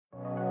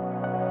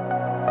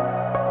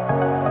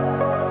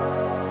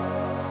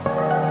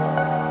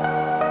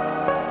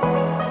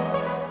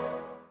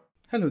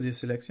Hello dear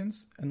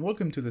Silexians, and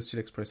welcome to the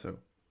SILEXpresso.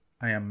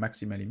 I am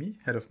Maxime Alimi,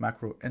 Head of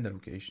Macro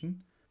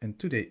Allocation, and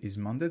today is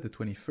Monday the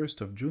 21st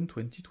of June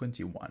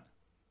 2021.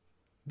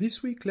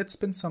 This week, let's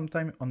spend some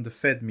time on the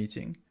Fed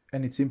meeting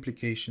and its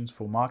implications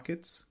for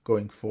markets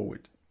going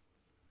forward.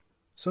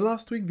 So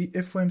last week, the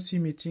FOMC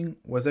meeting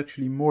was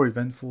actually more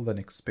eventful than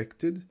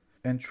expected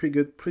and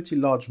triggered pretty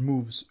large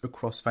moves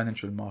across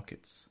financial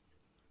markets.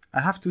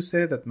 I have to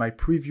say that my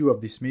preview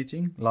of this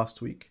meeting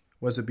last week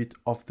was a bit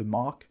off the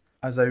mark,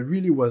 as I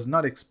really was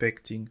not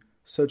expecting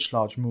such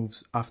large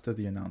moves after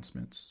the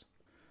announcements.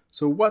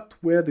 So what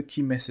were the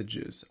key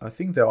messages? I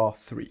think there are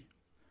three.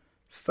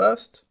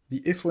 First,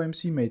 the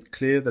FOMC made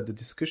clear that the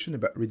discussion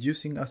about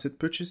reducing asset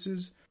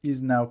purchases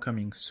is now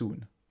coming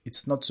soon.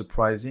 It's not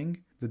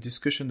surprising, the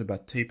discussion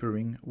about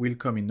tapering will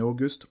come in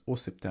August or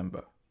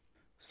September.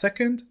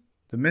 Second,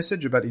 the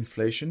message about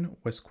inflation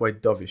was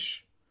quite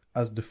dovish,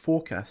 as the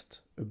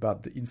forecast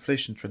about the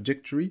inflation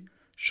trajectory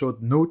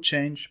showed no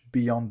change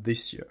beyond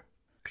this year.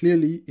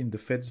 Clearly, in the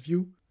Fed's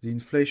view, the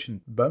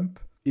inflation bump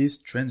is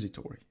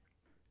transitory.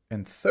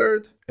 And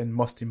third, and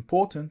most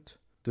important,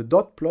 the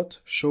dot plot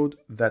showed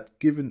that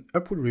given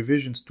upward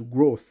revisions to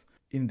growth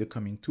in the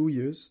coming 2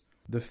 years,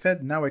 the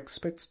Fed now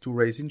expects to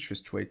raise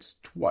interest rates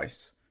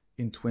twice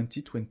in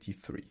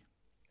 2023.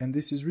 And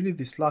this is really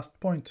this last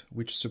point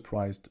which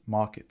surprised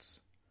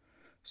markets.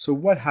 So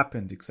what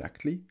happened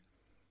exactly?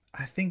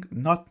 I think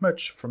not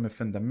much from a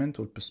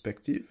fundamental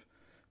perspective,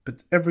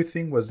 but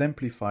everything was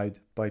amplified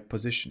by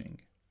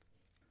positioning.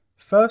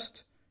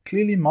 First,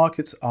 clearly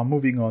markets are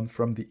moving on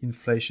from the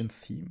inflation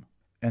theme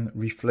and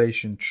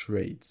reflation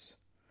trades.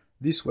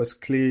 This was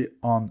clear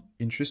on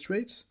interest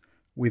rates,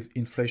 with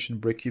inflation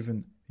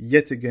break-even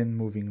yet again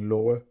moving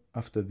lower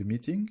after the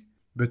meeting,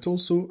 but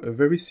also a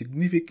very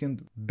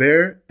significant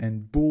bear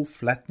and bull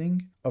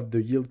flattening of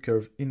the yield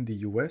curve in the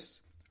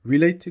US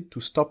related to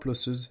stop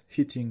losses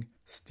hitting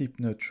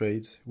steepener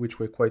trades, which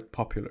were quite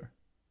popular.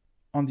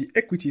 On the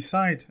equity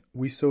side,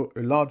 we saw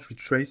a large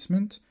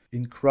retracement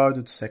in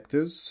crowded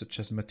sectors such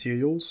as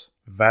materials,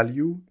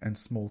 value, and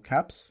small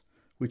caps,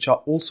 which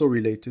are also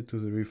related to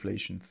the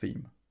reflation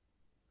theme.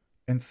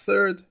 And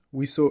third,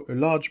 we saw a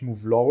large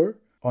move lower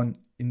on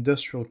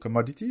industrial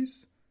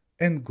commodities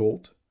and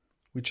gold,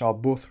 which are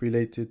both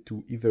related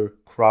to either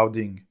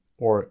crowding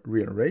or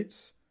real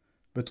rates,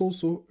 but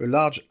also a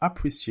large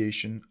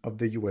appreciation of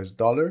the US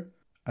dollar,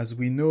 as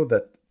we know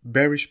that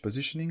bearish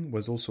positioning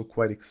was also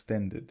quite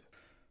extended.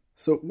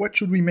 So what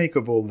should we make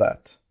of all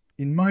that?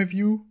 In my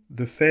view,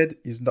 the Fed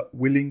is not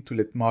willing to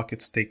let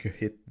markets take a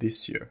hit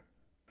this year.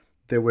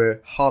 There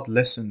were hard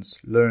lessons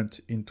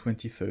learned in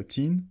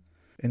 2013,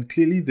 and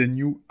clearly the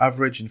new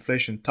average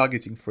inflation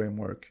targeting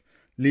framework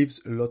leaves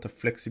a lot of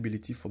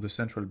flexibility for the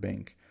central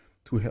bank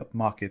to help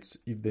markets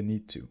if they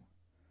need to.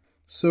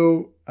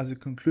 So, as a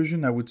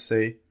conclusion, I would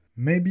say,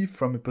 maybe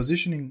from a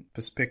positioning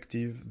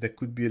perspective, there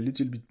could be a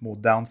little bit more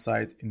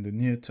downside in the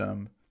near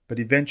term, but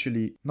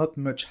eventually not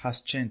much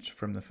has changed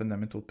from the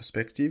fundamental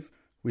perspective,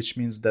 which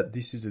means that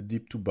this is a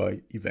dip to buy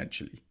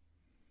eventually.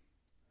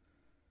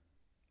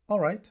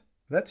 Alright,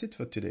 that's it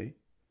for today.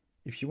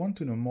 If you want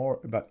to know more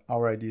about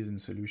our ideas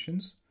and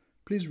solutions,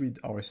 please read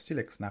our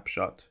Select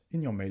snapshot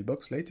in your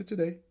mailbox later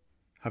today.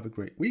 Have a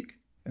great week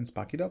and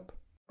spark it up.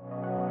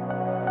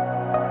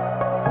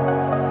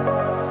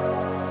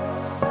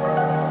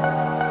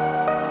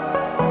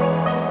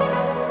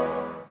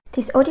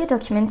 This audio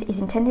document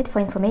is intended for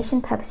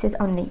information purposes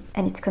only,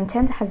 and its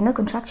content has no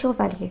contractual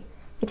value.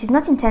 It is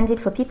not intended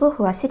for people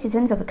who are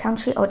citizens of a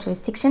country or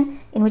jurisdiction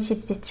in which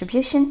its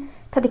distribution,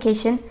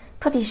 publication,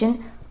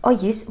 provision, or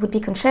use would be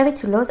contrary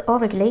to laws or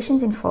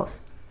regulations in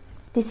force.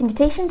 This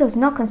invitation does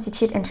not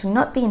constitute and should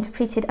not be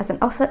interpreted as an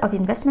offer of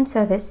investment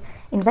service,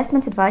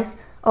 investment advice,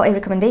 or a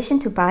recommendation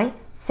to buy,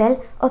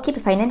 sell, or keep a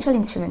financial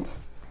instrument.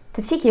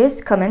 The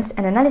figures, comments,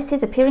 and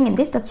analysis appearing in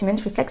this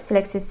document reflect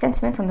Silex's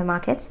sentiment on the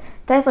markets,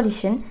 their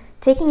evolution,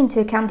 taking into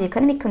account the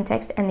economic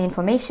context and the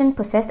information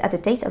possessed at the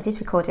date of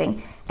this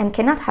recording, and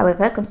cannot,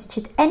 however,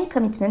 constitute any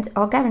commitment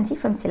or guarantee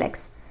from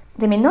Silex.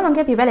 They may no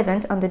longer be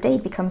relevant on the day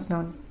it becomes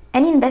known.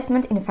 Any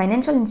investment in a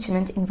financial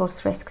instrument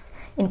involves risks,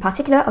 in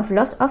particular of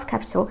loss of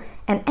capital,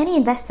 and any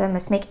investor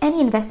must make any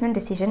investment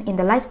decision in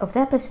the light of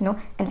their personal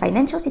and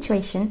financial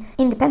situation,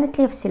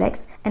 independently of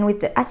Silex, and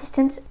with the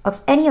assistance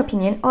of any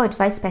opinion or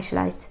advice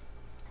specialized.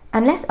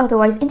 Unless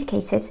otherwise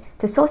indicated,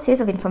 the sources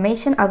of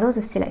information are those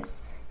of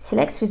Silex.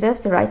 Silex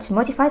reserves the right to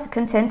modify the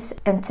contents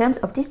and terms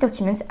of these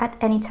documents at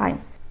any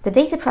time. The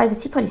data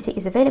privacy policy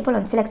is available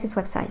on Silex's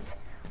website.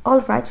 All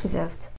rights reserved.